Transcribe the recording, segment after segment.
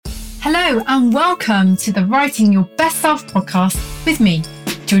Hello and welcome to the Writing Your Best Self podcast with me,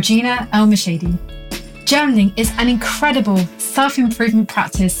 Georgina El-Mashady. Journaling is an incredible self-improvement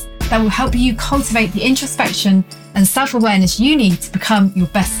practice that will help you cultivate the introspection and self-awareness you need to become your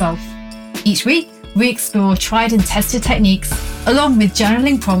best self. Each week, we explore tried and tested techniques along with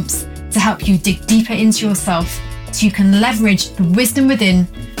journaling prompts to help you dig deeper into yourself so you can leverage the wisdom within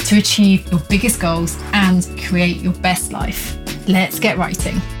to achieve your biggest goals and create your best life. Let's get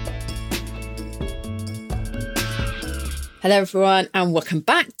writing. Hello everyone and welcome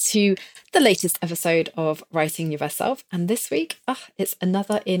back to the latest episode of Writing Your Best Self. And this week, it's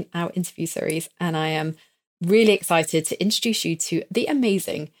another in our interview series, and I am really excited to introduce you to the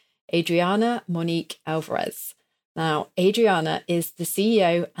amazing Adriana Monique Alvarez. Now, Adriana is the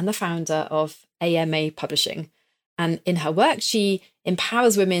CEO and the founder of AMA Publishing. And in her work, she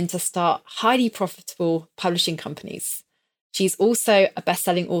empowers women to start highly profitable publishing companies. She's also a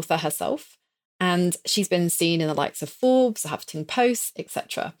best-selling author herself, and she's been seen in the likes of Forbes, the Huffington Post,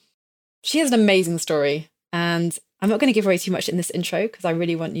 etc. She has an amazing story, and I'm not going to give away too much in this intro because I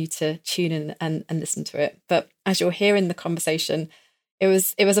really want you to tune in and listen to it. But as you'll hear in the conversation, it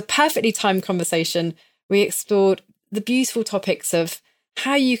was a perfectly timed conversation. We explored the beautiful topics of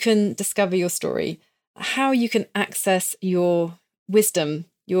how you can discover your story, how you can access your wisdom,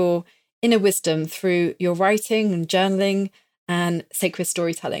 your inner wisdom through your writing and journaling and sacred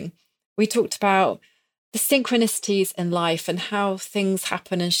storytelling. We talked about the synchronicities in life and how things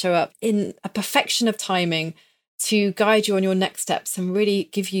happen and show up in a perfection of timing to guide you on your next steps and really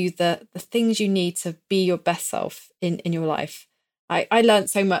give you the things you need to be your best self in your life. I learned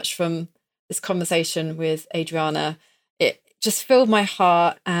so much from this conversation with Adriana. It just filled my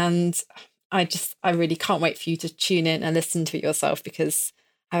heart, and I really can't wait for you to tune in and listen to it yourself, because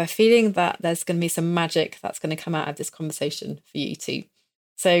I have a feeling that there's going to be some magic that's going to come out of this conversation for you too.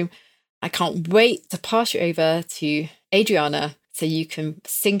 So I can't wait to pass you over to Adriana so you can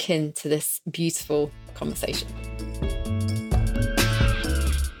sink into this beautiful conversation.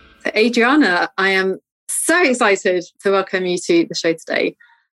 So Adriana, I am so excited to welcome you to the show today.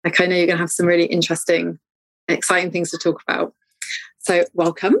 I know you're going to have some really interesting, exciting things to talk about. So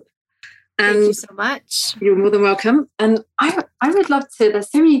welcome. Thank you so much. You're more than welcome. And I would love to, there's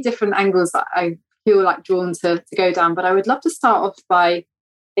so many different angles that I feel like drawn to go down, but I would love to start off by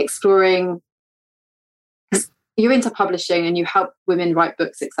exploring, because you're into publishing and you help women write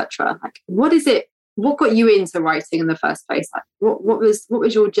books, etc. Like, what got you into writing in the first place? Like, what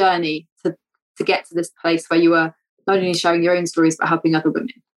was your journey to get to this place where you were not only sharing your own stories but helping other women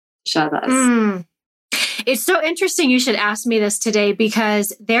share theirs? It's so interesting you should ask me this today,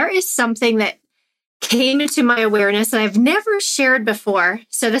 because there is something that came into my awareness that I've never shared before.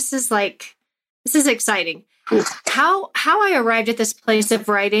 So this is exciting. How I arrived at this place of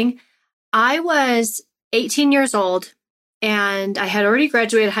writing. I was 18 years old and I had already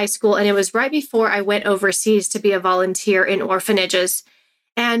graduated high school, and it was right before I went overseas to be a volunteer in orphanages.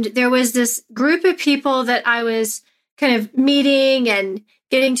 And there was this group of people that I was kind of meeting and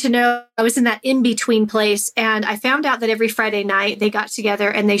getting to know. I was in that in-between place. And I found out that every Friday night they got together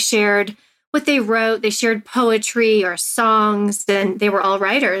and they shared what they wrote. They shared poetry or songs, and they were all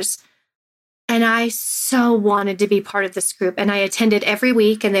writers. And I so wanted to be part of this group. And I attended every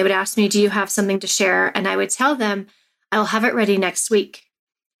week, and they would ask me, do you have something to share? And I would tell them, I'll have it ready next week.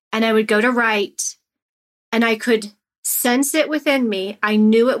 And I would go to write, and I could sense it within me. I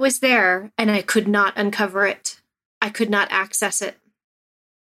knew it was there, and I could not uncover it. I could not access it.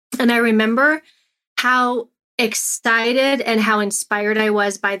 And I remember how excited and how inspired I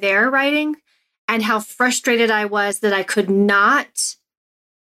was by their writing, and how frustrated I was that I could not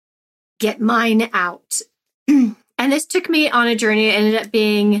get mine out. And this took me on a journey. It ended up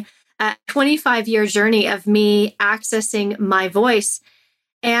being a 25-year journey of me accessing my voice.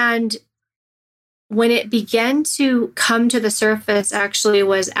 And when it began to come to the surface, actually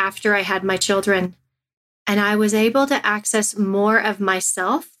was after I had my children. And I was able to access more of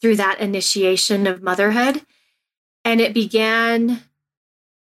myself through that initiation of motherhood. And it began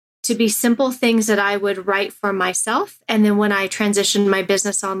to be simple things that I would write for myself. And then when I transitioned my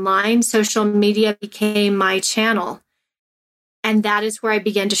business online, social media became my channel. And that is where I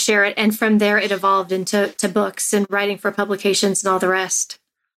began to share it. And from there, it evolved into books and writing for publications and all the rest.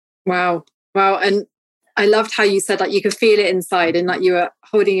 Wow. And I loved how you said that you could feel it inside, and like you were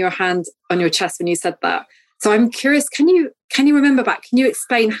holding your hand on your chest when you said that. So I'm curious, can you remember back? Can you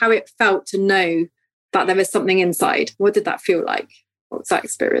explain how it felt to know that there was something inside? What did that feel like? What was that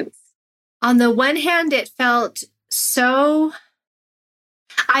experience? On the one hand, it felt so...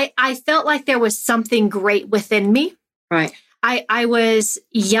 I felt like there was something great within me. Right. I was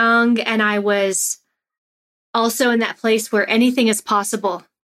young, and I was also in that place where anything is possible.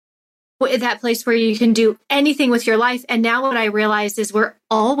 That place where you can do anything with your life. And now what I realized is we're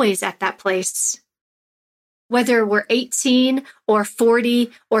always at that place, whether we're 18 or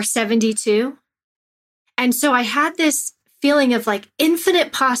 40 or 72. And so I had this feeling of like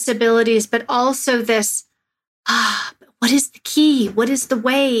infinite possibilities, but also this, what is the key? What is the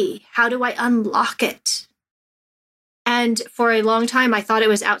way? How do I unlock it? And for a long time, I thought it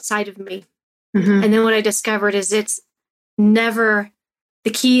was outside of me. Mm-hmm. And then what I discovered is the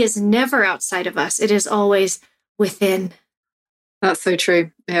key is never outside of us. It is always within. That's so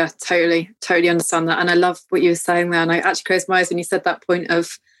true. Yeah, totally understand that. And I love what you were saying there. And I actually closed my eyes when you said that point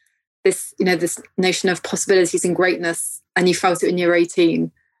of this, this notion of possibilities and greatness, and you felt it when you were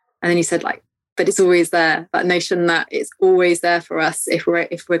 18. And then you said but it's always there, that notion that it's always there for us if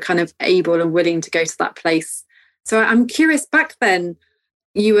we're kind of able and willing to go to that place. So I'm curious, back then,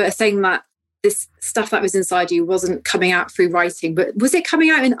 you were saying that this stuff that was inside you wasn't coming out through writing, but was it coming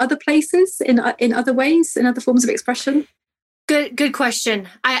out in other places, in other ways, in other forms of expression? Good question.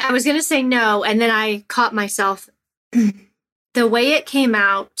 I was going to say no, and then I caught myself. The way it came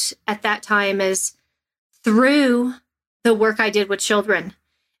out at that time is through the work I did with children.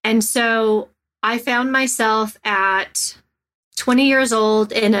 And so I found myself at 20 years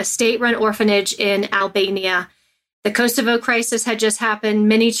old in a state-run orphanage in Albania. The Kosovo crisis had just happened.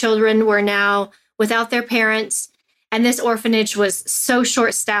 Many children were now without their parents. And this orphanage was so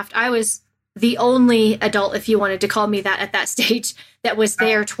short-staffed. I was the only adult, if you wanted to call me that at that stage, that was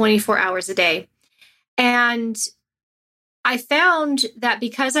there 24 hours a day. And I found that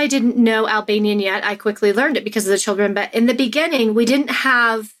because I didn't know Albanian yet, I quickly learned it because of the children. But in the beginning, we didn't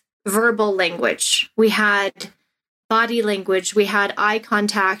have verbal language. We had body language. We had eye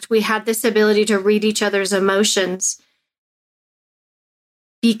contact. We had this ability to read each other's emotions.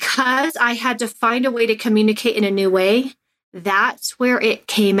 Because I had to find a way to communicate in a new way, that's where it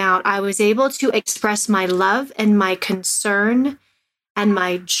came out. I was able to express my love and my concern and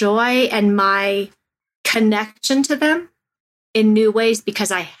my joy and my connection to them in new ways because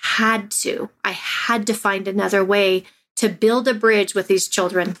I had to. I had to find another way to build a bridge with these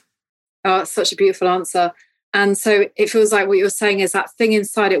children. Oh, it's such a beautiful answer. And so it feels like what you're saying is that thing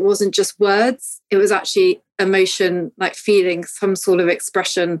inside, it wasn't just words, it was actually emotion, like feeling, some sort of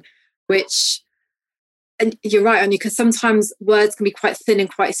expression, which, and you're right, Anya, because sometimes words can be quite thin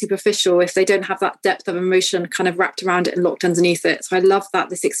and quite superficial if they don't have that depth of emotion kind of wrapped around it and locked underneath it. So I love that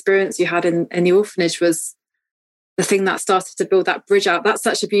this experience you had in the orphanage was the thing that started to build that bridge out. That's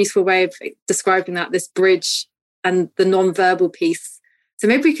such a beautiful way of describing that, this bridge and the non-verbal piece. So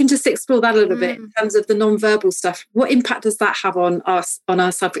maybe we can just explore that a little bit in terms of the non-verbal stuff. What impact does that have on us, on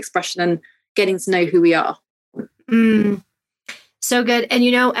our self-expression and getting to know who we are? So good. And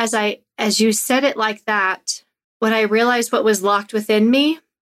as you said it like that, what I realized what was locked within me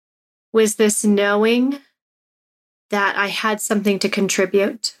was this knowing that I had something to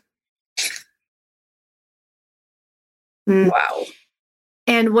contribute. Wow.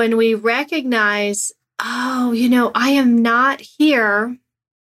 And when we recognize, I am not here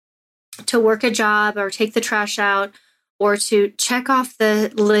to work a job or take the trash out or to check off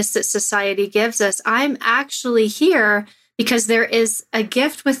the list that society gives us. I'm actually here because there is a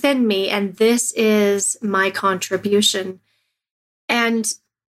gift within me, and this is my contribution. And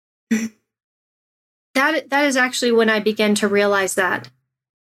that is actually when I began to realize that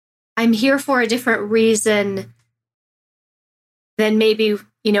I'm here for a different reason than maybe,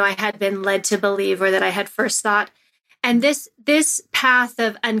 I had been led to believe or that I had first thought. And this path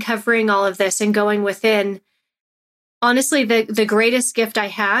of uncovering all of this and going within, honestly, the greatest gift I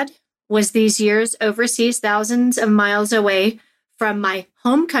had was these years overseas, thousands of miles away from my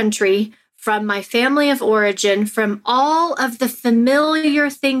home country, from my family of origin, from all of the familiar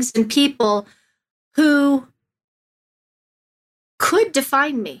things and people who could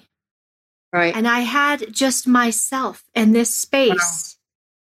define me. Right. And I had just myself in this space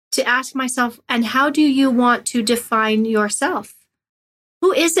to ask myself, and how do you want to define yourself?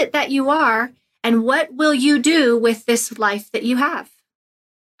 Who is it that you are? And what will you do with this life that you have?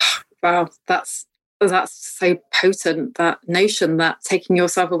 Wow, that's so potent, that notion that taking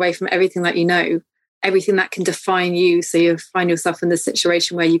yourself away from everything that you know, everything that can define you. So you find yourself in this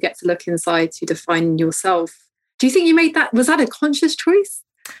situation where you get to look inside to define yourself. Do you think you made that? Was that a conscious choice?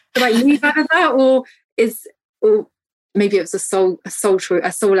 Like you move out of that, or maybe it was a soul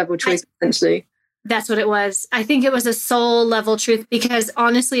level choice potentially? That's what it was. I think it was a soul level truth because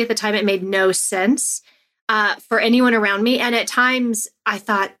honestly, at the time, it made no sense for anyone around me. And at times I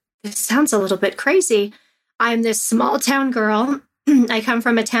thought, this sounds a little bit crazy. I'm this small town girl. I come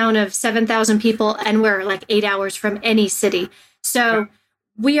from a town of 7,000 people, and we're like 8 hours from any city. So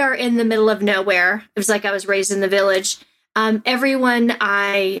we are in the middle of nowhere. It was like I was raised in the village. Everyone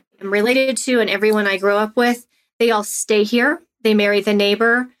I am related to and everyone I grew up with, they all stay here. They marry the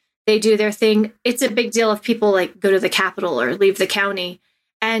neighbor. They do their thing. It's a big deal if people like go to the capital or leave the county.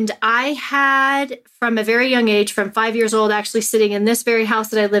 And I had, from a very young age, from 5 years old, actually sitting in this very house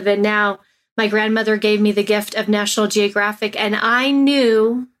that I live in now, my grandmother gave me the gift of National Geographic. And I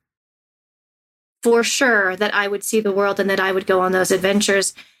knew for sure that I would see the world and that I would go on those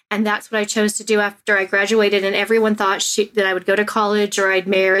adventures. And that's what I chose to do after I graduated. And everyone thought that I would go to college or I'd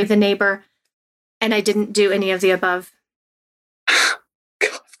marry the neighbor. And I didn't do any of the above. God,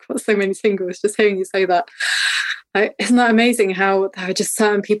 I've got so many tingles just hearing you say that. Isn't that amazing how there are just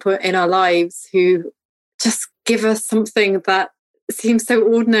certain people in our lives who just give us something that seems so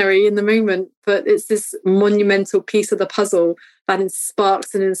ordinary in the moment, but it's this monumental piece of the puzzle that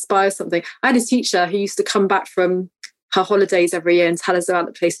sparks and inspires something. I had a teacher who used to come back from her holidays every year and tell us about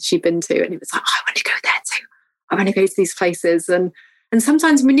the places she'd been to. And he was like, I want to go there too. I want to go to these places. And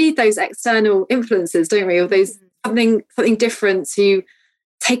sometimes we need those external influences, don't we? Or those something different to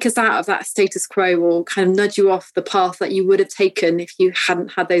take us out of that status quo or kind of nudge you off the path that you would have taken if you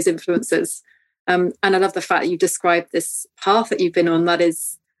hadn't had those influences. And I love the fact that you described this path that you've been on that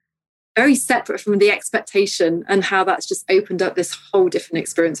is very separate from the expectation and how that's just opened up this whole different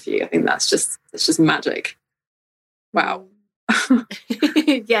experience for you. I think it's just magic. Wow.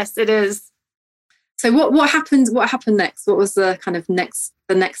 Yes, it is. So what happened next? What was the kind of next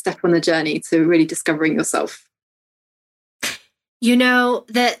step on the journey to really discovering yourself? You know,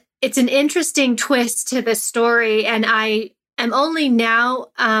 that it's an interesting twist to the story, and I am only now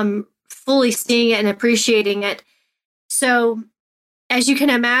fully seeing it and appreciating it. So as you can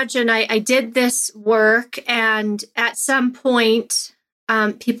imagine, I did this work, and at some point,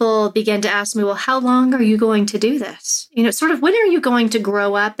 people began to ask me, well, how long are you going to do this? You know, sort of, when are you going to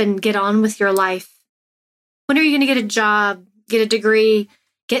grow up and get on with your life? When are you going to get a job, get a degree,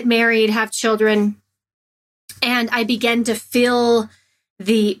 get married, have children? And I began to feel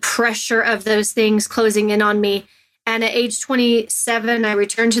the pressure of those things closing in on me. And at age 27, I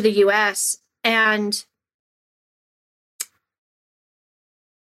returned to the US, and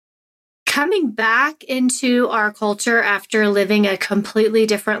coming back into our culture after living a completely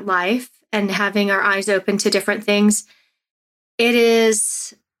different life and having our eyes open to different things, it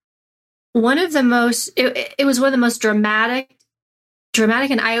is one of the most, it was one of the most dramatic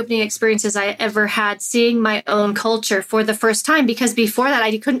and eye-opening experiences I ever had, seeing my own culture for the first time, because before that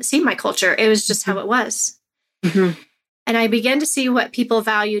I couldn't see my culture. It was just how it was. Mm-hmm. And I began to see what people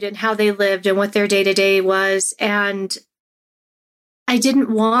valued and how they lived and what their day-to-day was. And I didn't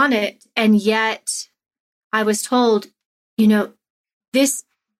want it. And yet I was told, you know, this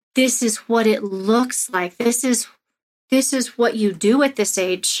is what it looks like. This is what you do at this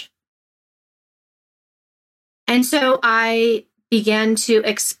age. And so I began to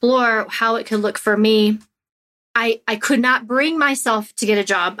explore how it could look for me. I could not bring myself to get a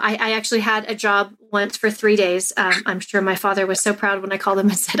job. I actually had a job once for 3 days. I'm sure my father was so proud when I called him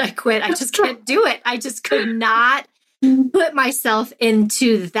and said I quit. I just can't do it. I just could not put myself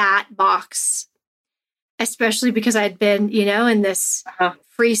into that box, especially because I'd been, you know, in this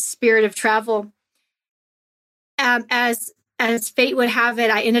free spirit of travel. As fate would have it,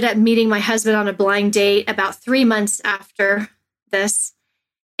 I ended up meeting my husband on a blind date about 3 months after this.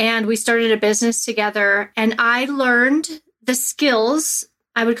 And we started a business together, and I learned the skills,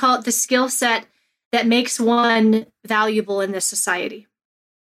 I would call it the skill set that makes one valuable in this society.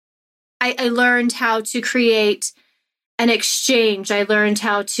 I learned how to create an exchange. I learned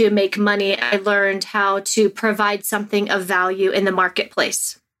how to make money. I learned how to provide something of value in the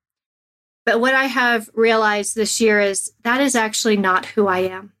marketplace. But what I have realized this year is that is actually not who I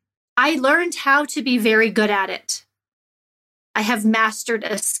am. I learned how to be very good at it. I have mastered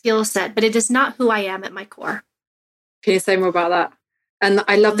a skill set, but it is not who I am at my core. Can you say more about that? And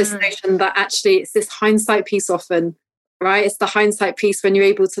I love this notion that actually it's this hindsight piece often, right? It's the hindsight piece when you're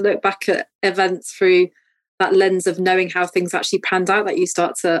able to look back at events through that lens of knowing how things actually panned out, that you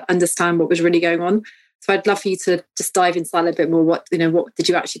start to understand what was really going on. So I'd love for you to just dive into that a little bit more. What did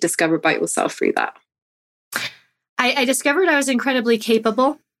you actually discover about yourself through that? I discovered I was incredibly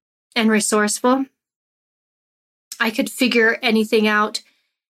capable and resourceful. I could figure anything out.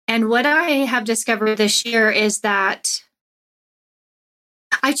 And what I have discovered this year is that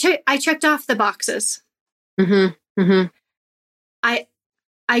I checked off the boxes. Mm-hmm. Mm-hmm.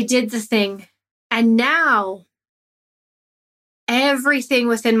 I did the thing. And now everything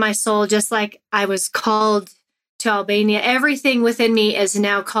within my soul, just like I was called to Albania, everything within me is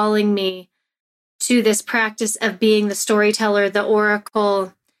now calling me to this practice of being the storyteller, the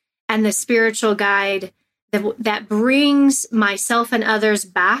oracle, and the spiritual guide that brings myself and others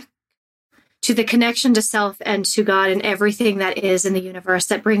back to the connection to self and to God and everything that is in the universe,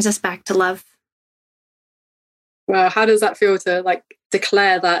 that brings us back to love. Wow, how does that feel to like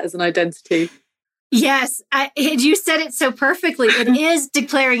declare that as an identity? Yes, you said it so perfectly. It is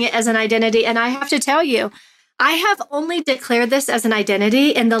declaring it as an identity. And I have to tell you, I have only declared this as an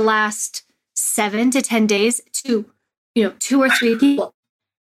identity in the last 7 to 10 days to, 2 or 3 people.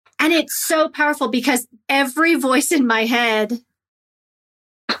 And it's so powerful because every voice in my head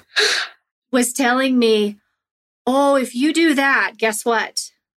was telling me, oh, if you do that, guess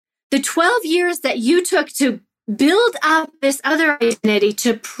what? The 12 years that you took to build up this other identity,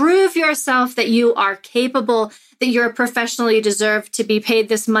 to prove yourself that you are capable, that you're a professional, you deserve to be paid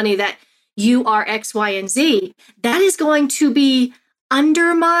this money, that you are X, Y, and Z, that is going to be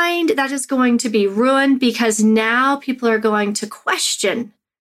undermined. That is going to be ruined because now people are going to question,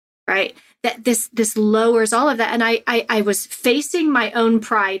 right? That this lowers all of that. And I was facing my own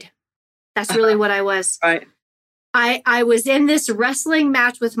pride. That's really what I was. Right. I was in this wrestling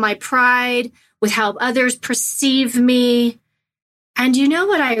match with my pride, with how others perceive me. And you know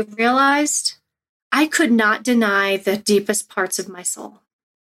what I realized? I could not deny the deepest parts of my soul.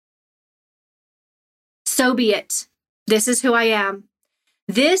 So be it. This is who I am.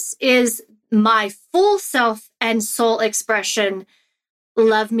 This is my full self and soul expression.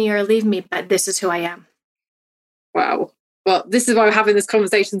 Love me or leave me, but this is who I am. Wow. Well, this is why we're having this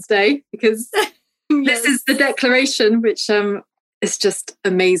conversation today, because Yes. This is the declaration, which is just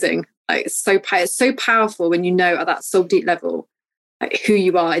amazing. Like, it's so powerful when you know at that soul deep level, like, who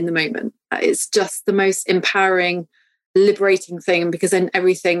you are in the moment. It's just the most empowering, liberating thing, because then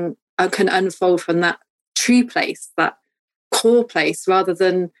everything can unfold from that true place, that core place, rather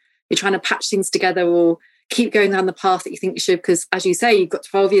than you're trying to patch things together or keep going down the path that you think you should. Because as you say, you've got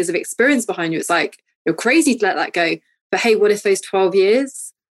 12 years of experience behind you. It's like, you're crazy to let that go. But hey, what if those 12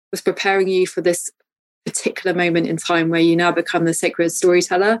 years was preparing you for this particular moment in time where you now become the sacred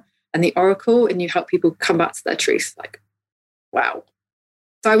storyteller and the oracle, and you help people come back to their truth? Like, wow.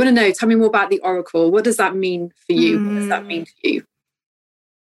 So I want to know, tell me more about the oracle. What does that mean for you? What does that mean to you?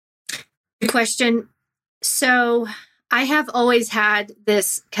 Good question. So I have always had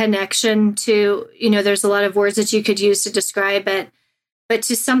this connection to, there's a lot of words that you could use to describe it, but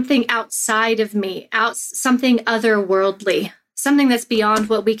to something outside of me, something otherworldly, something that's beyond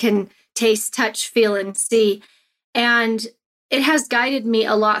what we can taste, touch, feel, and see. And it has guided me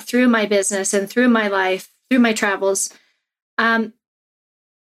a lot through my business and through my life, through my travels. And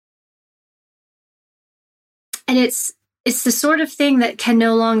it's the sort of thing that can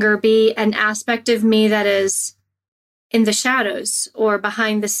no longer be an aspect of me that is in the shadows or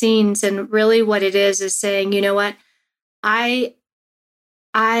behind the scenes. And really what it is saying, you know what, I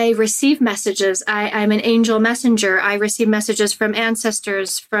receive messages. I'm an angel messenger. I receive messages from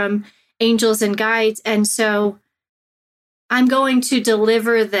ancestors, from angels and guides. And so I'm going to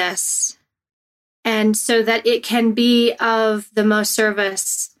deliver this, and so that it can be of the most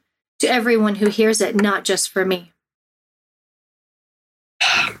service to everyone who hears it, not just for me.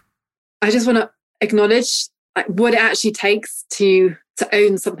 I just want to acknowledge what it actually takes to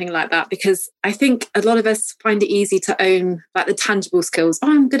own something like that, because I think a lot of us find it easy to own like the tangible skills.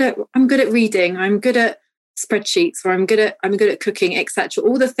 Oh, I'm good at reading, I'm good at spreadsheets, or I'm good at cooking, etc.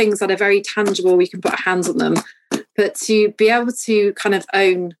 All the things that are very tangible, we can put our hands on them. But to be able to kind of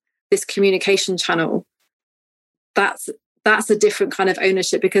own this communication channel, that's a different kind of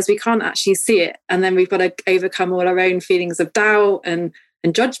ownership, because we can't actually see it, and then we've got to overcome all our own feelings of doubt and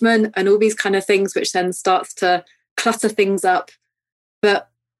judgment and all these kind of things, which then starts to clutter things up. But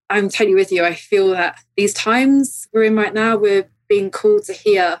I'm totally with you. I feel that these times we're in right now, we're being called to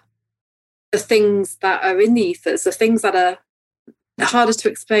hear the things that are in the ethers, the things that are harder to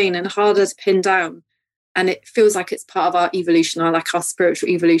explain and harder to pin down. And it feels like it's part of our evolution, our spiritual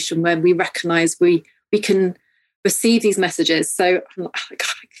evolution, where we recognize we can receive these messages. So I'm like,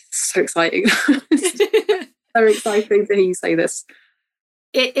 God, it's so exciting. It's so exciting to hear you say this.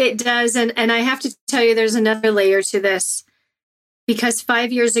 It does. And I have to tell you, there's another layer to this, because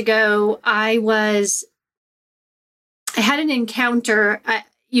 5 years ago, I had an encounter,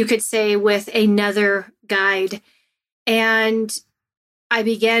 you could say, with another guide, and I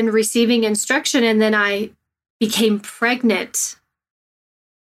began receiving instruction, and then I became pregnant,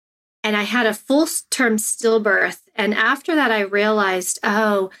 and I had a full-term stillbirth. And after that, I realized,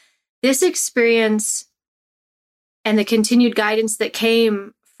 oh, this experience and the continued guidance that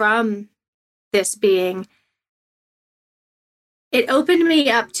came from this being, it opened me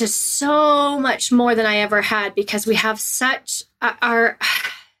up to so much more than I ever had, because we have such our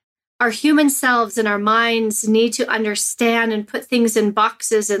human selves and our minds need to understand and put things in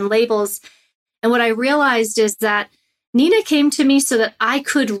boxes and labels. And what I realized is that Nina came to me so that I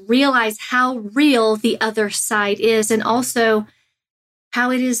could realize how real the other side is, and also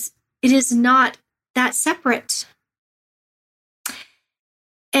how it is not that separate.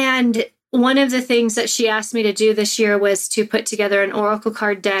 And one of the things that she asked me to do this year was to put together an oracle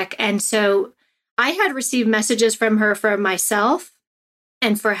card deck. And so I had received messages from her for myself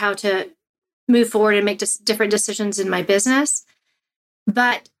and for how to move forward and make different decisions in my business.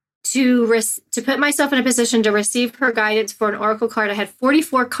 But to put myself in a position to receive her guidance for an oracle card, I had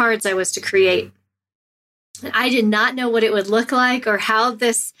 44 cards I was to create. And I did not know what it would look like or how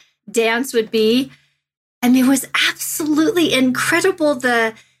this dance would be. And it was absolutely incredible,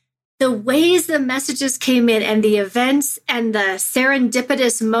 the ways the messages came in and the events and the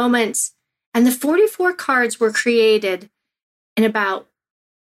serendipitous moments. And the 44 cards were created in about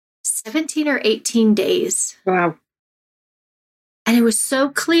 17 or 18 days. Wow. And it was so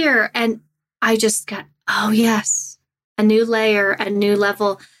clear. And I just got, oh, yes, a new layer, a new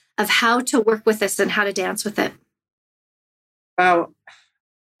level of how to work with this and how to dance with it. Wow.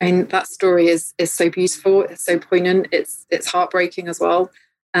 I mean, that story is so beautiful. It's so poignant. It's heartbreaking as well.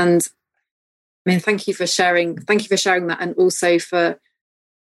 And I mean, thank you for sharing that, and also for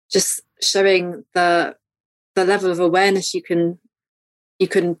just showing the level of awareness you can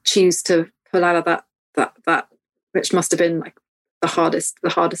choose to pull out of that which must have been like the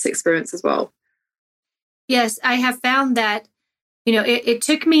hardest experience as well. Yes, I have found that, it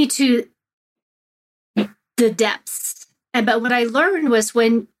took me to the depths. But what I learned was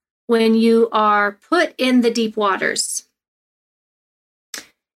when you are put in the deep waters,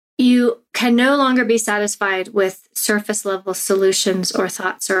 you can no longer be satisfied with surface level solutions or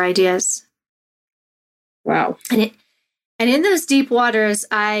thoughts or ideas. Wow. And in those deep waters,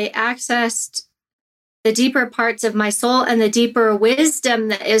 I accessed the deeper parts of my soul and the deeper wisdom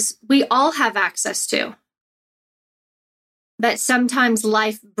that we all have access to. But sometimes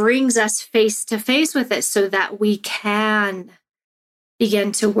life brings us face to face with it so that we can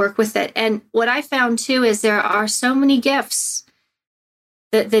begin to work with it. And what I found too is there are so many gifts.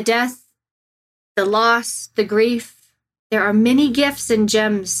 The death, the loss, the grief, there are many gifts and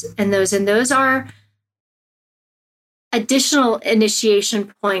gems in those. And those are additional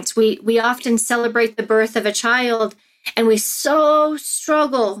initiation points. We often celebrate the birth of a child, and we so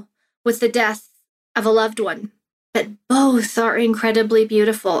struggle with the death of a loved one. But both are incredibly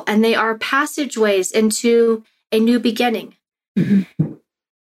beautiful, and they are passageways into a new beginning. Mm-hmm.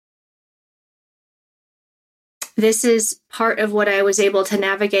 This is part of what I was able to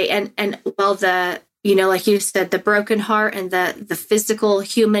navigate. And while like you said, the broken heart and the physical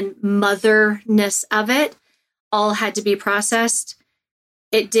human motherness of it all had to be processed,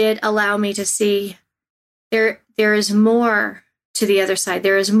 it did allow me to see there is more to the other side.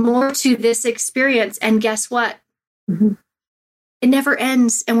 There is more to this experience. And guess what? Mm-hmm. It never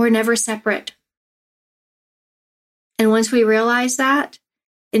ends, and we're never separate. And once we realize that,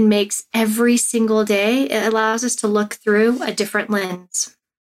 it makes every single day, it allows us to look through a different lens.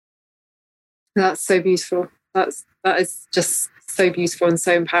 That's so beautiful. That is just so beautiful and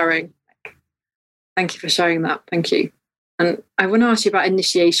so empowering. Thank you for sharing that. Thank you. And I want to ask you about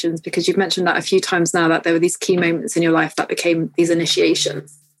initiations, because you've mentioned that a few times now, that there were these key moments in your life that became these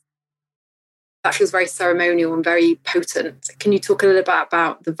initiations. That feels very ceremonial and very potent. Can you talk a little bit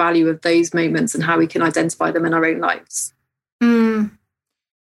about the value of those moments and how we can identify them in our own lives?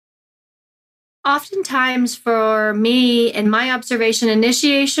 Oftentimes for me, in my observation,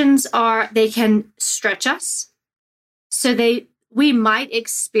 initiations they can stretch us. So we might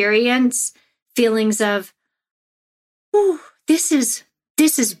experience feelings of, "Ooh, this is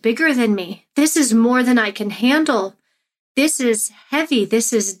bigger than me. This is more than I can handle. This is heavy.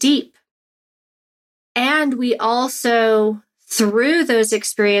 This is deep." And we also, through those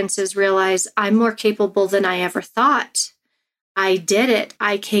experiences, realize I'm more capable than I ever thought. I did it.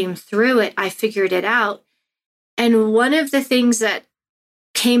 I came through it. I figured it out. And one of the things that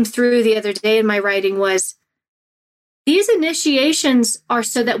came through the other day in my writing was, these initiations are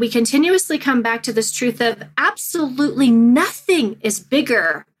so that we continuously come back to this truth of absolutely nothing is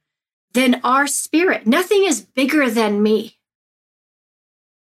bigger than our spirit. Nothing is bigger than me.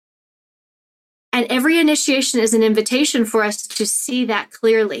 And every initiation is an invitation for us to see that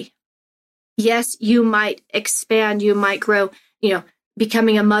clearly. Yes, you might expand, you might grow.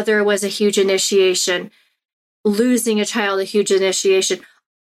 Becoming a mother was a huge initiation. losing a child, a huge initiation.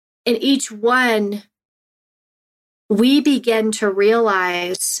 In each one, we begin to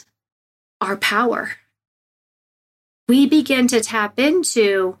realize our power. We begin to tap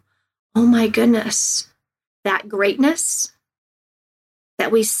into, oh my goodness, that greatness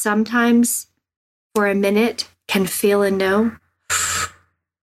that we sometimes for a minute can feel and know.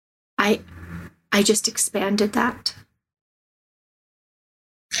 I just expanded that.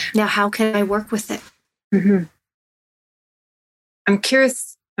 Now, how can I work with it? Mm-hmm. I'm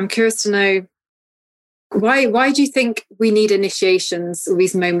curious to know why do you think we need initiations or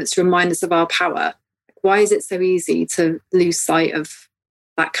these moments to remind us of our power? Why is it so easy to lose sight of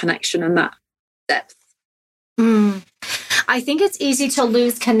that connection and that depth? I think it's easy to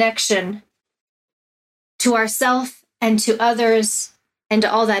lose connection to ourselves and to others and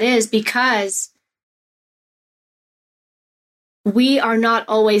to all that is because we are not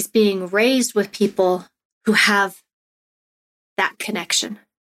always being raised with people who have that connection.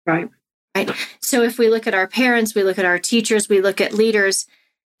 Right. So if we look at our parents, we look at our teachers, we look at leaders,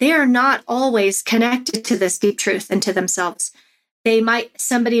 they are not always connected to this deep truth and to themselves.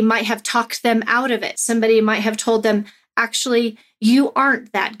 Somebody might have talked them out of it. Somebody might have told them, actually, you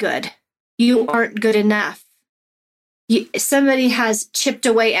aren't that good. You aren't good enough. Somebody has chipped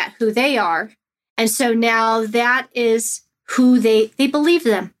away at who they are. And so now that is who they believe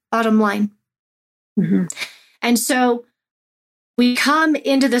them, bottom line. Mm-hmm. And so we come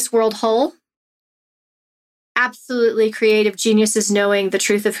into this world whole, absolutely creative geniuses knowing the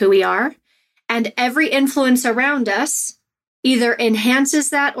truth of who we are. And every influence around us either enhances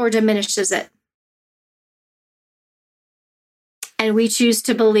that or diminishes it. And we choose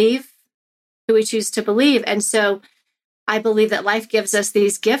to believe who we choose to believe. And so I believe that life gives us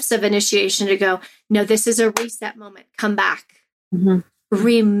these gifts of initiation to go, no, this is a reset moment. Come back. Mm-hmm.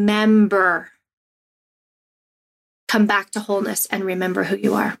 Remember. Come back to wholeness and remember who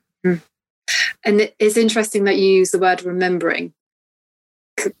you are. Mm-hmm. And it's interesting that you use the word remembering,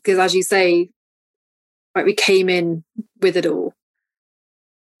 because as you say, right, we came in with it all.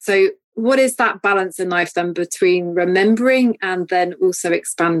 So what is that balance in life then between remembering and then also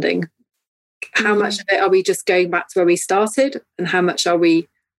expanding? How much of it are we just going back to where we started, and how much are we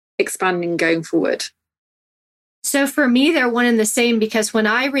expanding going forward? So for me, they're one and the same, because when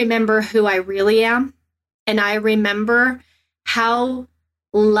I remember who I really am, and I remember how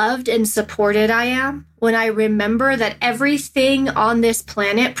loved and supported I am, when I remember that everything on this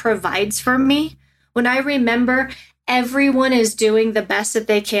planet provides for me, when I remember everyone is doing the best that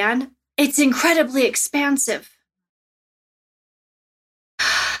they can, it's incredibly expansive.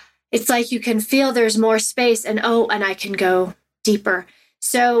 It's like you can feel there's more space and I can go deeper.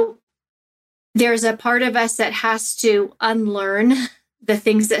 So there's a part of us that has to unlearn the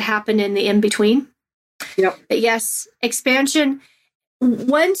things that happen in the in-between. Yep. But yes, expansion,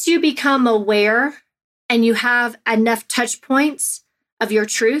 once you become aware and you have enough touch points of your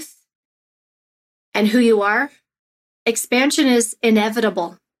truth and who you are, expansion is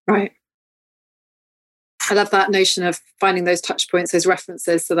inevitable. Right. I love that notion of finding those touch points, those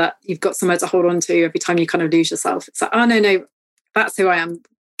references, so that you've got somewhere to hold on to every time you kind of lose yourself. It's like, oh, no, that's who I am.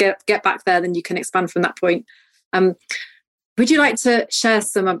 Get back there, then you can expand from that point. Would you like to share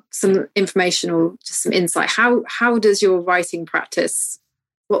some information or just some insight? How does your writing practice,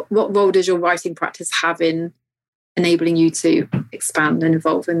 what role does your writing practice have in enabling you to expand and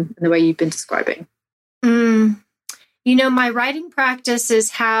evolve in the way you've been describing? My writing practice is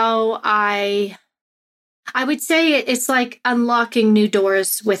how I would say it's like unlocking new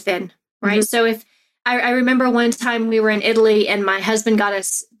doors within, right? Mm-hmm. So if I remember one time we were in Italy and my husband got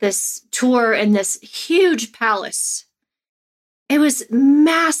us this tour in this huge palace. It was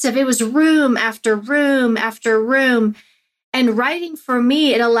massive. It was room after room after room. And writing for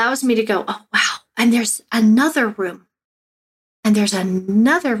me, it allows me to go, oh, wow. And there's another room. And there's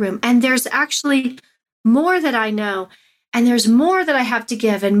another room. And there's actually more that I know. And there's more that I have to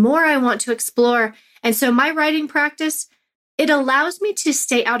give and more I want to explore. And so my writing practice, it allows me to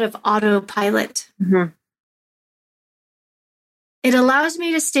stay out of autopilot. Mm-hmm. It allows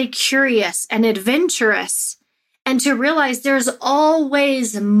me to stay curious and adventurous and to realize there's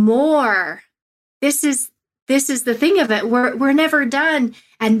always more. This is the thing of it. We're never done.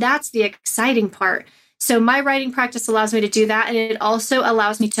 And that's the exciting part. So my writing practice allows me to do that. And it also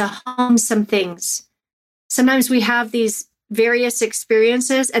allows me to hone some things. Sometimes we have these various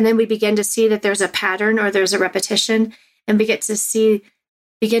experiences and then we begin to see that there's a pattern or there's a repetition, and we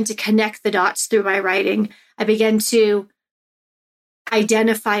begin to connect the dots through my writing. I begin to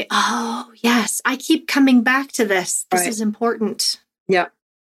identify, oh, yes, I keep coming back to this. This is important. Yeah.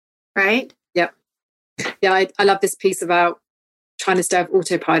 Right? Yeah. Yeah, I love this piece about trying to stay off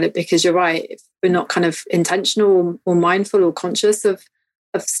autopilot, because you're right. If we're not kind of intentional or mindful or conscious of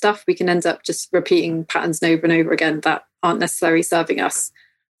stuff, we can end up just repeating patterns over and over again that aren't necessarily serving us.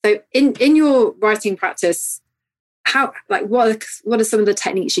 So in your writing practice, how, like, what are some of the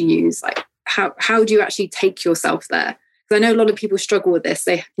techniques you use? Like, how do you actually take yourself there? Because I know a lot of people struggle with this.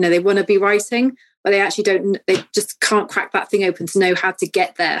 They want to be writing, but they actually don't. They just can't crack that thing open to know how to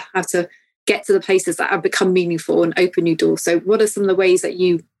get there, how to get to the places that have become meaningful and open new doors. So what are some of the ways that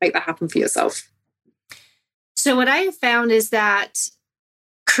you make that happen for yourself? So what I have found is that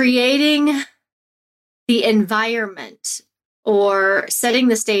creating the environment or setting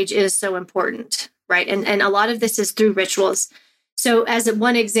the stage is so important, right? And a lot of this is through rituals. So as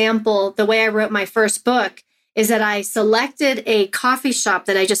one example, the way I wrote my first book is that I selected a coffee shop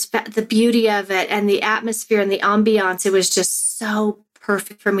that I just found the beauty of it and the atmosphere and the ambiance. It was just so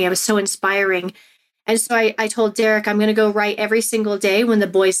perfect for me. It was so inspiring. And so I told Derek, I'm going to go write every single day when the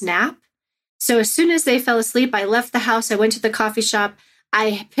boys nap. So as soon as they fell asleep, I left the house. I went to the coffee shop.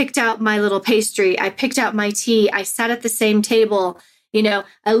 I picked out my little pastry. I picked out my tea. I sat at the same table.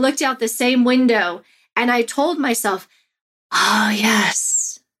 I looked out the same window and I told myself, oh,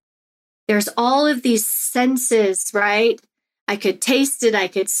 yes, there's all of these senses, right? I could taste it. I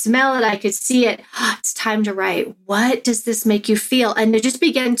could smell it. I could see it. Oh, it's time to write. What does this make you feel? And I just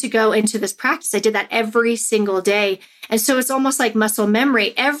began to go into this practice. I did that every single day. And so it's almost like muscle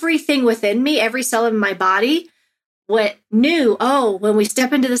memory. Everything within me, every cell in my body, knew, when we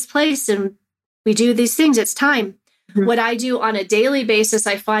step into this place and we do these things, it's time. Mm-hmm. What I do on a daily basis,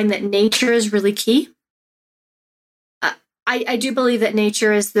 I find that nature is really key. I do believe that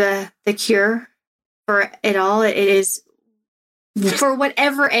nature is the cure for it all. It is, for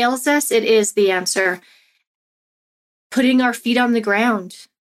whatever ails us, it is the answer. Putting our feet on the ground,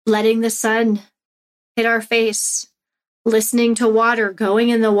 letting the sun hit our face, listening to water, going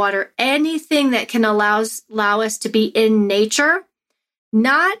in the water, anything that can allow us to be in nature,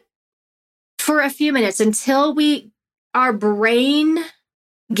 not for a few minutes until our brain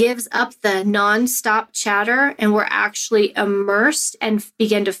gives up the nonstop chatter and we're actually immersed and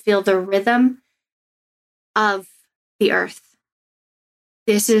begin to feel the rhythm of the earth.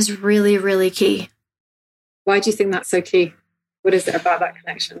 This is really, really key. Why do you think that's so key? What is it about that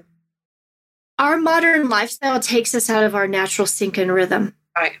connection? Our modern lifestyle takes us out of our natural sync and rhythm.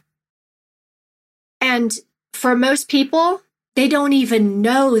 Right. And for most people, they don't even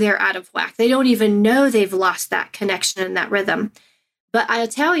know they're out of whack. They don't even know they've lost that connection and that rhythm. But I'll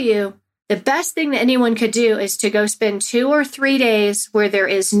tell you, the best thing that anyone could do is to go spend 2 or 3 days where there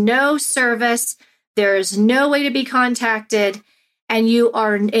is no service, there is no way to be contacted, and you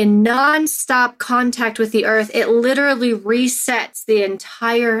are in nonstop contact with the earth. It literally resets the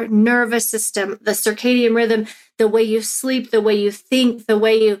entire nervous system, the circadian rhythm, the way you sleep, the way you think, the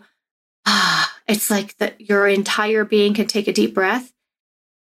way you, it's like your entire being can take a deep breath.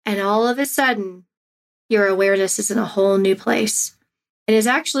 And all of a sudden, your awareness is in a whole new place. It is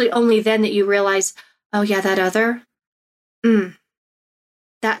actually only then that you realize, oh yeah, that other,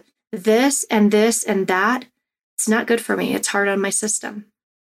 that this and this and that, it's not good for me. It's hard on my system.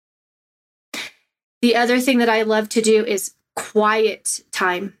 The other thing that I love to do is quiet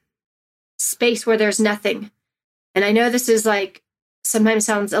time, space where there's nothing. And I know this is like, sometimes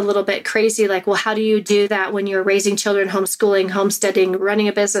sounds a little bit crazy, like, well, how do you do that when you're raising children, homeschooling, homesteading, running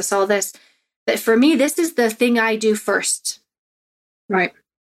a business, all this? But for me, this is the thing I do first. Right.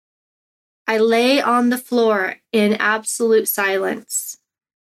 I lay on the floor in absolute silence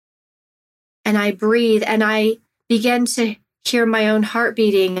and I breathe and I begin to hear my own heart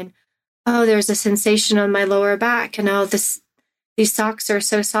beating and, there's a sensation on my lower back and these socks are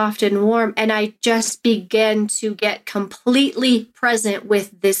so soft and warm. And I just begin to get completely present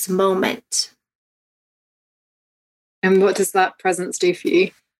with this moment. And what does that presence do for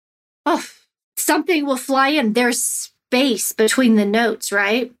you? Oh, something will fly in. There's space between the notes,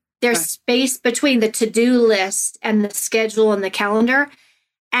 right? There's space between the to-do list and the schedule and the calendar.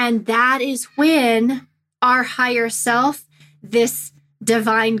 And that is when our higher self, this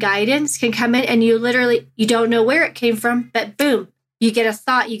divine guidance can come in and you don't know where it came from, but boom, you get a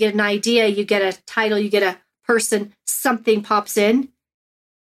thought, you get an idea, you get a title, you get a person, something pops in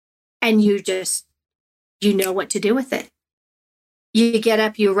and you know what to do with it. You get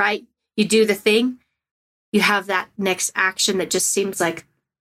up, you write, you do the thing, you have that next action that just seems like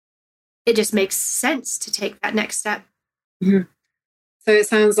it just makes sense to take that next step. Mm-hmm. So it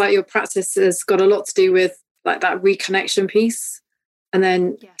sounds like your practice has got a lot to do with like that reconnection piece and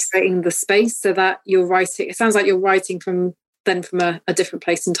then creating the space so that you're writing. It sounds like you're writing from a different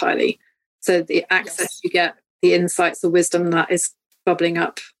place entirely. So the access you get, the insights, the wisdom that is bubbling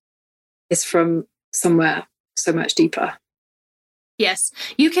up is from somewhere so much deeper. Yes.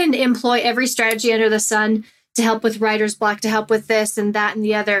 You can employ every strategy under the sun to help with writer's block, to help with this and that and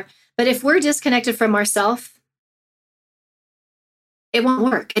the other. But if we're disconnected from ourselves, it won't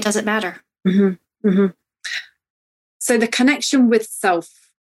work. It doesn't matter. Mm-hmm. Mm-hmm. So the connection with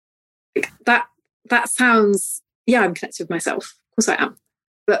self, that sounds, yeah, I'm connected with myself. Of course I am.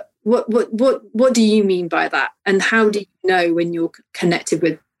 But what do you mean by that? And how do you know when you're connected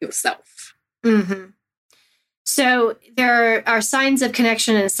with yourself? Mm-hmm. So there are signs of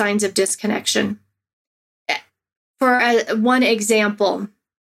connection and signs of disconnection. For one example,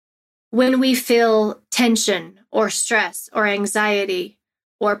 when we feel tension or stress or anxiety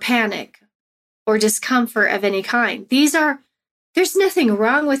or panic or discomfort of any kind, there's nothing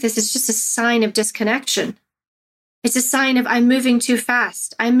wrong with this. It's just a sign of disconnection. It's a sign of I'm moving too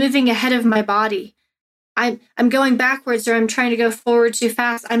fast. I'm moving ahead of my body. I'm going backwards, or I'm trying to go forward too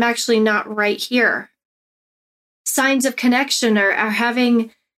fast. I'm actually not right here. Signs of connection are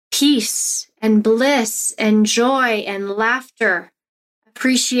having peace and bliss and joy and laughter,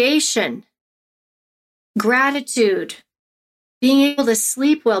 appreciation, gratitude, being able to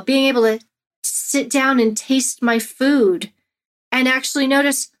sleep well, being able to sit down and taste my food and actually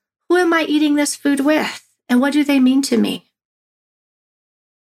notice, who am I eating this food with and what do they mean to me?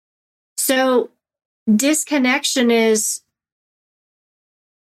 So disconnection is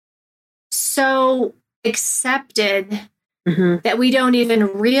so accepted that we don't even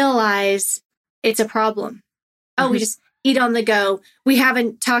realize it's a problem. Oh, we just eat on the go. We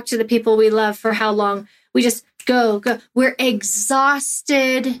haven't talked to the people we love for how long? We just go. We're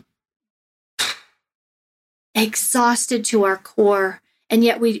exhausted to our core. And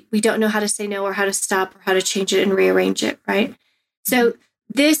yet we don't know how to say no or how to stop or how to change it and rearrange it, right? So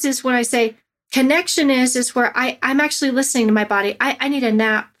this is when I say connection is where I'm actually listening to my body. I need a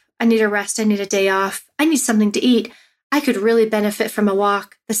nap. I need a rest. I need a day off. I need something to eat. I could really benefit from a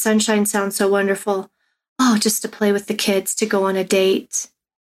walk. The sunshine sounds so wonderful. Oh, just to play with the kids, to go on a date.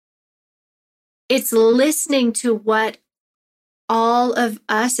 It's listening to what all of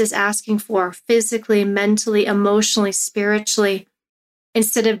us is asking for physically, mentally, emotionally, spiritually,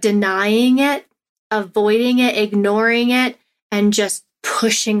 instead of denying it, avoiding it, ignoring it, and just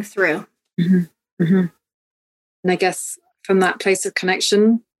pushing through. Mm-hmm. Mm-hmm. And I guess from that place of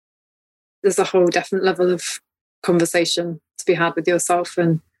connection, there's a whole different level of conversation to be had with yourself,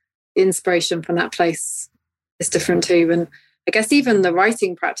 and the inspiration from that place is different too. And I guess even the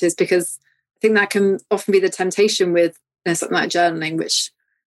writing practice, because I think that can often be the temptation with something like journaling, which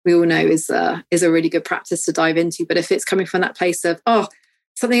we all know is a really good practice to dive into. But if it's coming from that place of, oh,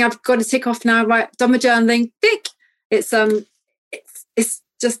 something I've got to tick off now, right, done my journaling, tick, it's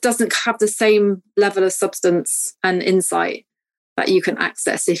just doesn't have the same level of substance and insight that you can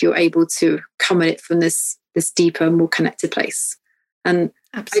access if you're able to come at it from this deeper, more connected place. And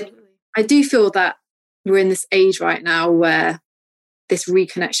absolutely, I do feel that we're in this age right now where this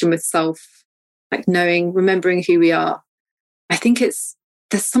reconnection with self, like remembering who we are, I think there's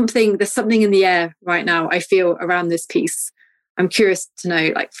something in the air right now, I feel, around this piece. I'm curious to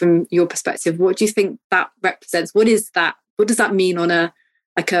know, like, from your perspective, what do you think that represents? What is that? What does that mean on a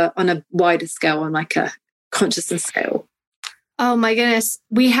wider scale, on like a consciousness scale? Oh my goodness.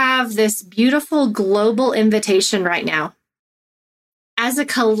 We have this beautiful global invitation right now. As a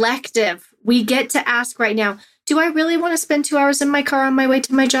collective, we get to ask right now, do I really want to spend 2 hours in my car on my way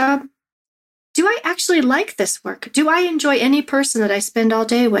to my job? Do I actually like this work? Do I enjoy any person that I spend all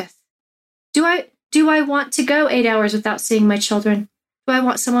day with? Do I want to go 8 hours without seeing my children? Do I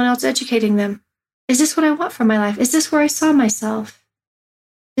want someone else educating them? Is this what I want for my life? Is this where I saw myself?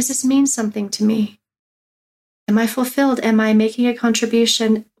 Does this mean something to me? Am I fulfilled? Am I making a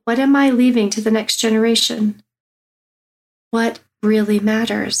contribution? What am I leaving to the next generation? What really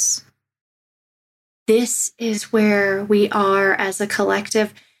matters? This is where we are as a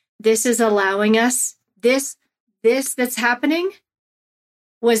collective. This is allowing us, this that's happening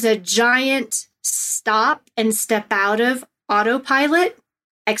was a giant stop and step out of autopilot,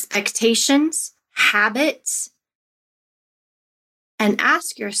 expectations, habits, and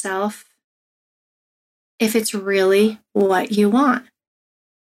ask yourself if it's really what you want.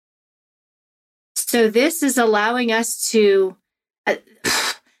 So this is allowing us to,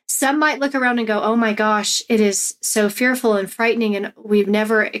 some might look around and go, oh my gosh, it is so fearful and frightening, and we've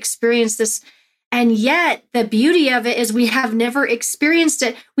never experienced this. And yet the beauty of it is we have never experienced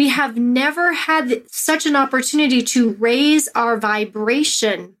it. We have never had such an opportunity to raise our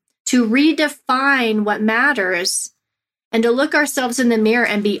vibration, to redefine what matters. and to look ourselves in the mirror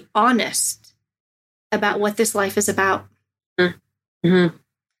and be honest about what this life is about. Mm-hmm.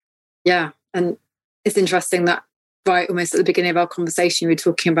 Yeah. And it's interesting that right almost at the beginning of our conversation, we were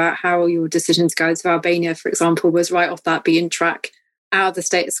talking about how your decision to go to Albania, for example, was right off that beaten track, out of the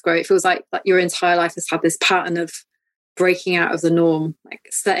status quo. It feels like your entire life has had this pattern of breaking out of the norm, like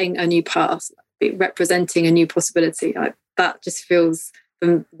setting a new path, representing a new possibility. Like, that just feels,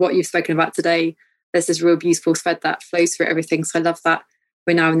 from what you've spoken about today, there's this real beautiful thread that flows through everything. So I love that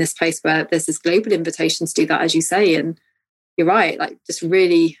we're now in this place where there's this global invitation to do that, as you say. And you're right, like just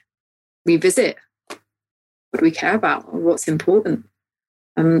really revisit what do we care about or what's important.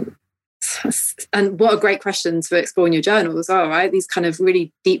 And what a great question to explore in your journal as well, right? These kind of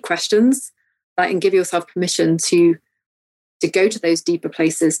really deep questions, like, and give yourself permission to go to those deeper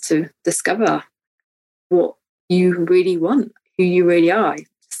places to discover what you really want, who you really are.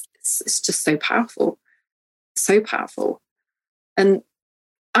 It's just so powerful, so powerful. And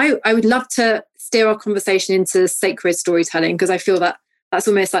I would love to steer our conversation into sacred storytelling, because I feel that that's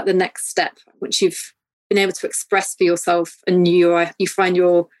almost like the next step. Once you've been able to express for yourself and you find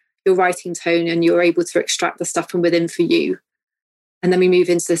your writing tone and you're able to extract the stuff from within for you. And then we move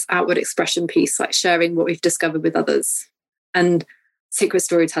into this outward expression piece, like sharing what we've discovered with others. And sacred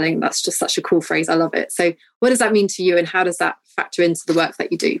storytelling, that's just such a cool phrase. I love it. So what does that mean to you, and how does that factor into the work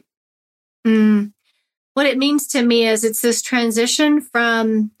that you do? What it means to me is it's this transition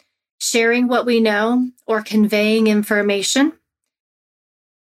from sharing what we know or conveying information,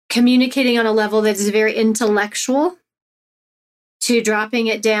 communicating on a level that is very intellectual, to dropping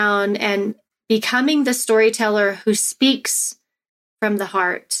it down and becoming the storyteller who speaks from the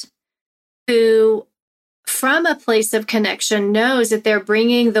heart, who from a place of connection knows that they're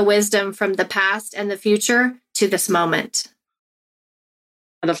bringing the wisdom from the past and the future to this moment.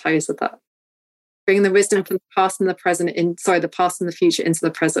 I love how you said that. Bringing the wisdom from the past and the present the past and the future into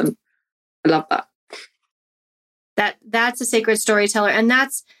the present. I love that. That's a sacred storyteller. And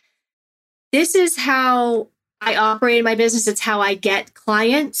this is how I operate in my business. It's how I get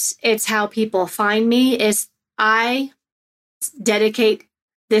clients. It's how people find me. Is I dedicate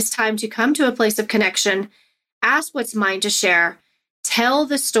this time to come to a place of connection, ask what's mine to share, tell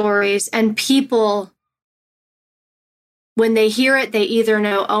the stories, and people, when they hear it, they either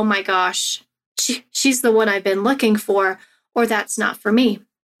know, oh my gosh, she's the one I've been looking for, or that's not for me,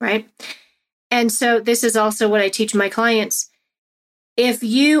 right? And so this is also what I teach my clients. If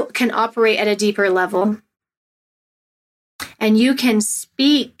you can operate at a deeper level and you can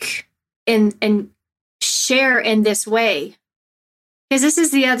speak and share in this way, because this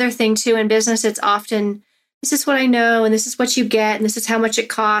is the other thing too in business, it's often, this is what I know, and this is what you get, and this is how much it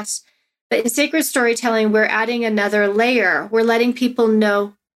costs. But in sacred storytelling, we're adding another layer. We're letting people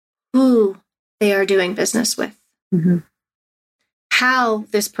know who they are doing business with, how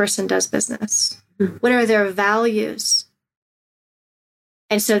this person does business, what are their values.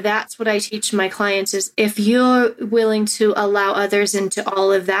 And so that's what I teach my clients is if you're willing to allow others into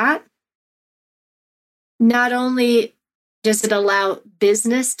all of that, not only does it allow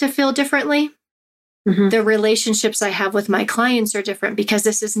business to feel differently, the relationships I have with my clients are different, because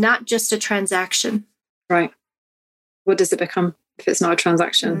this is not just a transaction. Right. What does it become if it's not a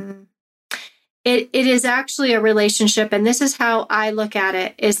transaction? It is actually a relationship. And this is how I look at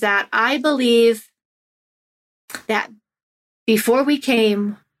it, is that I believe that before we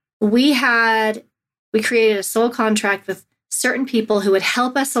came, we created a soul contract with certain people who would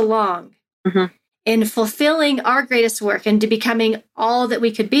help us along in fulfilling our greatest work and to becoming all that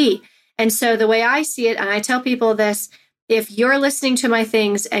we could be. And so the way I see it, and I tell people this, if you're listening to my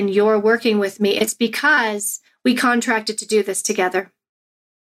things and you're working with me, it's because we contracted to do this together.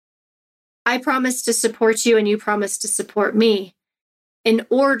 I promise to support you and you promise to support me in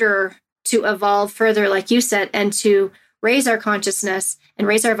order to evolve further, like you said, and to raise our consciousness and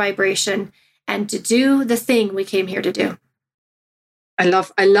raise our vibration and to do the thing we came here to do. I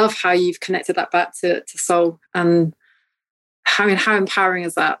love how you've connected that back to soul, and how empowering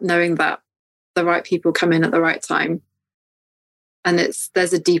is that, knowing that the right people come in at the right time, and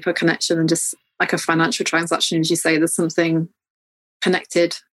there's a deeper connection than just like a financial transaction. As you say, there's something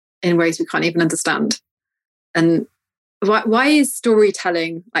connected in ways we can't even understand. And why is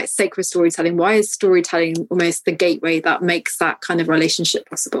storytelling, like sacred storytelling, why is storytelling almost the gateway that makes that kind of relationship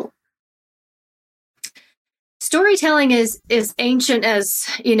possible? Storytelling is ancient as,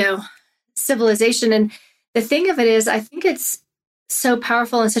 civilization. And the thing of it is, I think it's so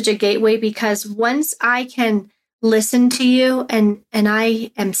powerful and such a gateway, because once I can listen to you and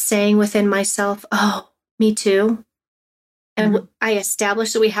I am saying within myself, oh, me too. And I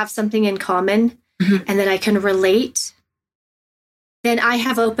establish that we have something in common and that I can relate then I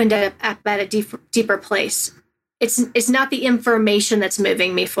have opened it up at a deeper place. It's not the information that's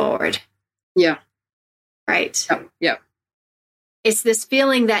moving me forward. Yeah. Right. Yeah. It's this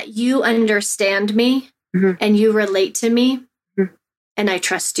feeling that you understand me Mm-hmm. and you relate to me Mm-hmm. and I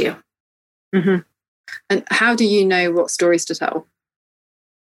trust you. Mm-hmm. And how do you know what stories to tell?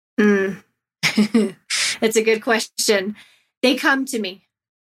 That's a good question. They come to me.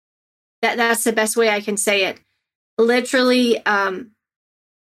 That's the best way I can say it. Literally, I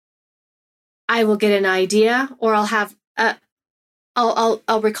will get an idea, or I'll have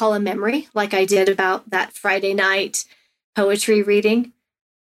I'll recall a memory, like I did about that Friday night poetry reading.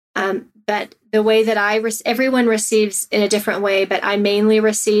 But the way that everyone receives in a different way, but I mainly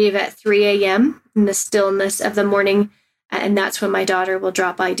receive at 3 a.m. in the stillness of the morning. And that's when my daughter will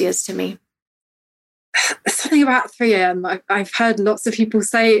drop ideas to me. Something about 3 a.m. I've heard lots of people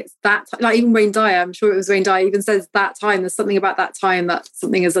say it's that, like even Wayne Dyer, I'm sure it was Wayne Dyer, even says that time, there's something about that time that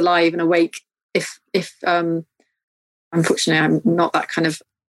something is alive and awake. If unfortunately I'm not that kind of,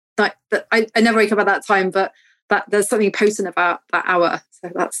 like, I never wake up at that time, but that there's something potent about that hour. So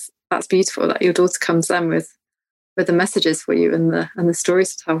that's beautiful that your daughter comes then with the messages for you and the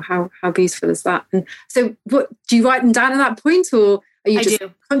stories to tell. How beautiful is that? And so what do you write them down at that point, or are you just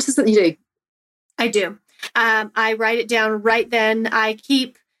conscious that you do? I do. I write it down right then. I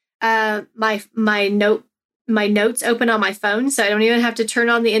keep my notes open on my phone, so I don't even have to turn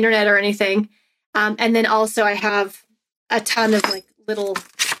on the internet or anything. And then also I have a ton of like little,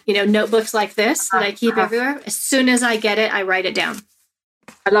 notebooks like this that I keep everywhere. As soon as I get it, I write it down.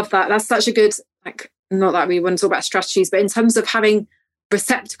 I love that. That's such a good, like, not that we want to talk about strategies, but in terms of having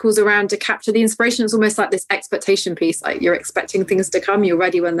receptacles around to capture the inspiration, it's almost like this expectation piece. Like you're expecting things to come, you're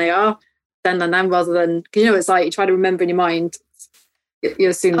ready when they are. Then rather than, it's like you try to remember in your mind, you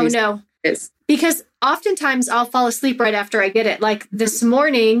assume. Oh no, because oftentimes I'll fall asleep right after I get it. Like this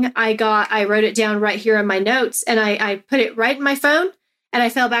morning, I wrote it down right here in my notes, and I put it right in my phone, and I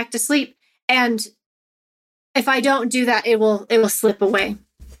fell back to sleep. And if I don't do that, it will slip away.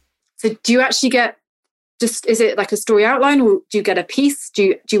 So do you actually get is it like a story outline, or do you get a piece?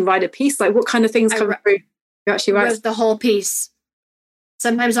 Do you write a piece? Like what kind of things come through? You actually write the whole piece.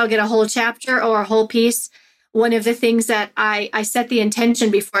 Sometimes I'll get a whole chapter or a whole piece. One of the things that I set the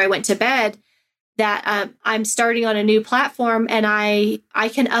intention before I went to bed that I'm starting on a new platform, and I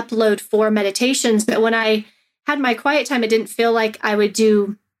can upload 4 meditations. But when I had my quiet time, it didn't feel like I would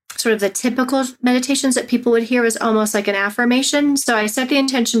do sort of the typical meditations that people would hear as almost like an affirmation. So I set the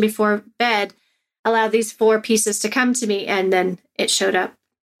intention before bed, allow these 4 pieces to come to me, and then it showed up.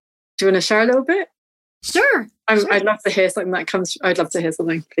 Do you want to share a little bit? Sure. I'd love to hear something that comes. I'd love to hear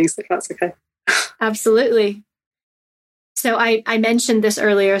something, please, if that's okay. Absolutely. So I mentioned this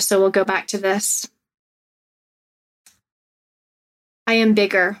earlier, so we'll go back to this. I am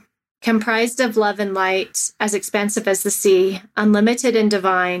bigger, comprised of love and light, as expansive as the sea, unlimited and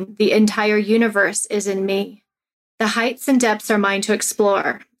divine. The entire universe is in me. The heights and depths are mine to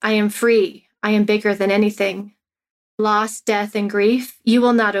explore. I am free. I am bigger than anything. Loss, death, and grief, you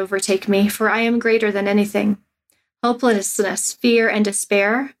will not overtake me, for I am greater than anything. Hopelessness, fear, and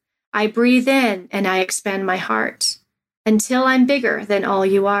despair, I breathe in and I expand my heart until I'm bigger than all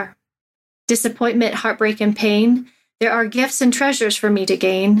you are. Disappointment, heartbreak, and pain, there are gifts and treasures for me to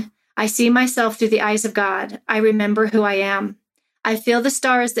gain. I see myself through the eyes of God. I remember who I am. I feel the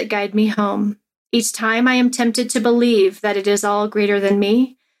stars that guide me home. Each time I am tempted to believe that it is all greater than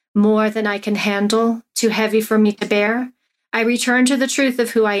me, more than I can handle, too heavy for me to bear, I return to the truth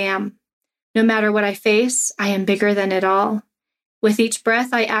of who I am. No matter what I face, I am bigger than it all. With each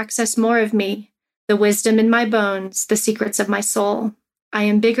breath, I access more of me, the wisdom in my bones, the secrets of my soul. I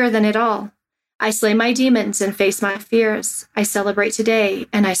am bigger than it all. I slay my demons and face my fears. I celebrate today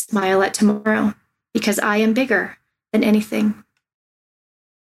and I smile at tomorrow because I am bigger than anything.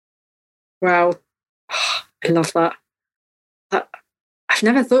 Wow. I love that. I've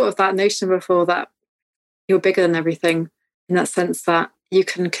never thought of that notion before, that you're bigger than everything, in that sense that you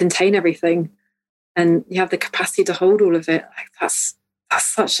can contain everything and you have the capacity to hold all of it. Like that's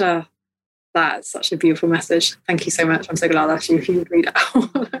such a beautiful message. Thank you so much. I'm so glad actually if you would read it out.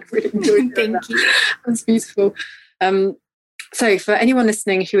 I really enjoyed it. Thank you. That's beautiful. So for anyone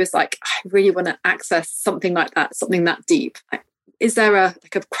listening who is like, I really want to access something like that, something that deep, like, is there a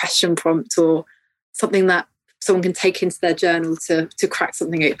question prompt or something that someone can take into their journal to crack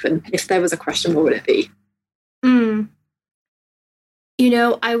something open? If there was a question, what would it be?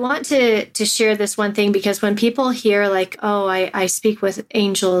 I want to share this one thing, because when people hear like, oh, I speak with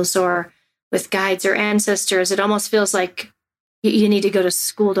angels or with guides or ancestors, it almost feels like you need to go to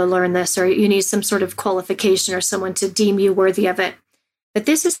school to learn this, or you need some sort of qualification or someone to deem you worthy of it. But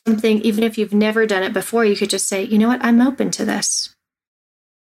this is something, even if you've never done it before, you could just say, you know what, I'm open to this.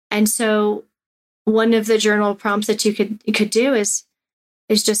 And so one of the journal prompts that you could do is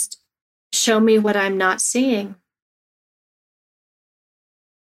just show me what I'm not seeing.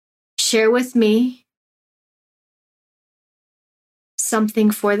 Share with me something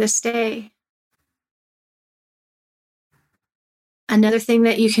for this day. Another thing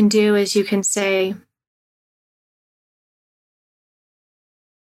that you can do is you can say,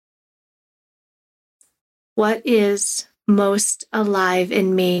 what is most alive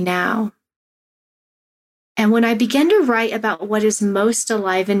in me now? And when I begin to write about what is most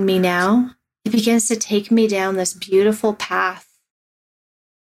alive in me now, it begins to take me down this beautiful path.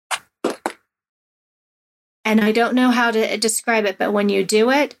 And I don't know how to describe it, but when you do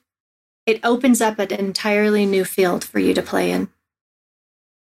it, it opens up an entirely new field for you to play in.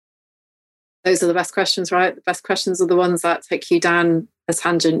 Those are the best questions, right? The best questions are the ones that take you down a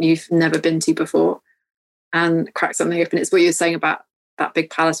tangent you've never been to before and crack something open. It's what you were saying about that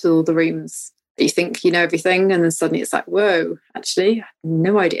big palace with all the rooms. You think you know everything, and then suddenly it's like, whoa, actually, I have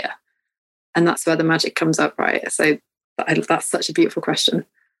no idea. And that's where the magic comes up, right? So that's such a beautiful question.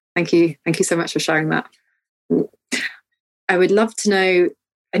 Thank you. Thank you so much for sharing that. I would love to know,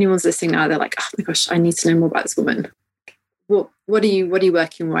 anyone's listening now, they're like, oh my gosh, I need to know more about this woman. What are you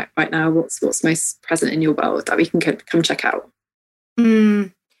working right now? What's most present in your world that we can come check out?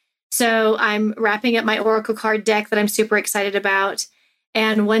 So I'm wrapping up my Oracle card deck that I'm super excited about.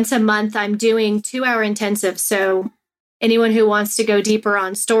 And once a month, I'm doing 2-hour intensive. So anyone who wants to go deeper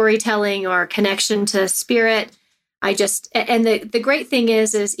on storytelling or connection to spirit, and the great thing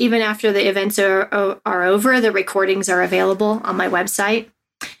is even after the events are over, the recordings are available on my website.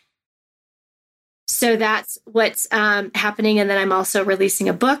 So that's what's happening. And then I'm also releasing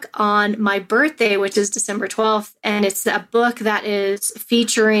a book on my birthday, which is December 12th. And it's a book that is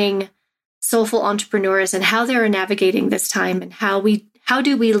featuring soulful entrepreneurs and how they're navigating this time and how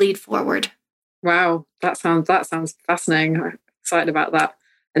do we lead forward. Wow, that sounds fascinating. I'm excited about that.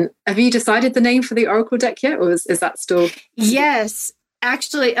 And have you decided the name for the Oracle deck yet, or is that still? Yes,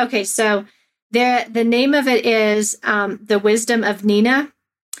 actually. Okay, so the name of it is The Wisdom of Nina,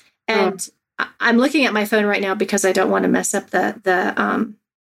 and I'm looking at my phone right now because I don't want to mess up the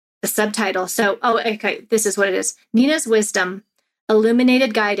subtitle. So, okay, this is what it is: Nina's Wisdom,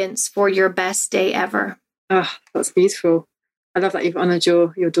 illuminated guidance for your best day ever. Oh, that's beautiful. I love that you've honored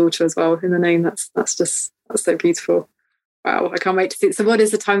your daughter as well in the name. That's so beautiful. Wow, I can't wait to see it. So what is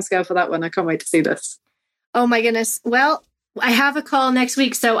the timescale for that one? I can't wait to see this. Oh my goodness. Well, I have a call next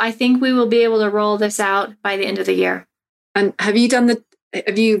week, so I think we will be able to roll this out by the end of the year. And have you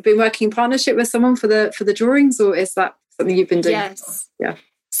been working in partnership with someone for the drawings, or is that something you've been doing? Yes. Yeah.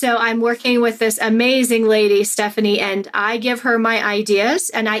 So I'm working with this amazing lady, Stephanie, and I give her my ideas,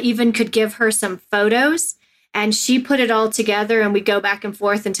 and I even could give her some photos, and she put it all together, and we go back and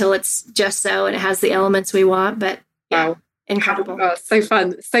forth until it's just so, and it has the elements we want. But yeah, wow. Incredible. Oh, so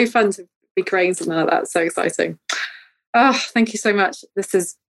fun to be creating something like that. So exciting. Oh, thank you so much. This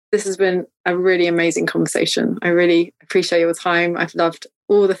has been a really amazing conversation. I really appreciate your time. I've loved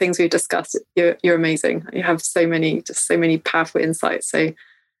all the things we've discussed. You're amazing. You have so many powerful insights. So thank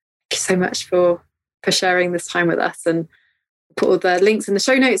you so much for sharing this time with us, and put all the links in the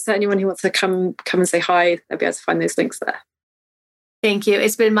show notes so anyone who wants to come and say hi, they'll be able to find those links there. Thank you.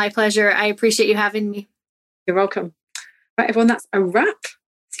 It's been my pleasure. I appreciate you having me. You're welcome. Right, everyone, that's a wrap.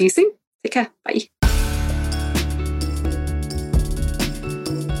 See you soon. Take care. Bye.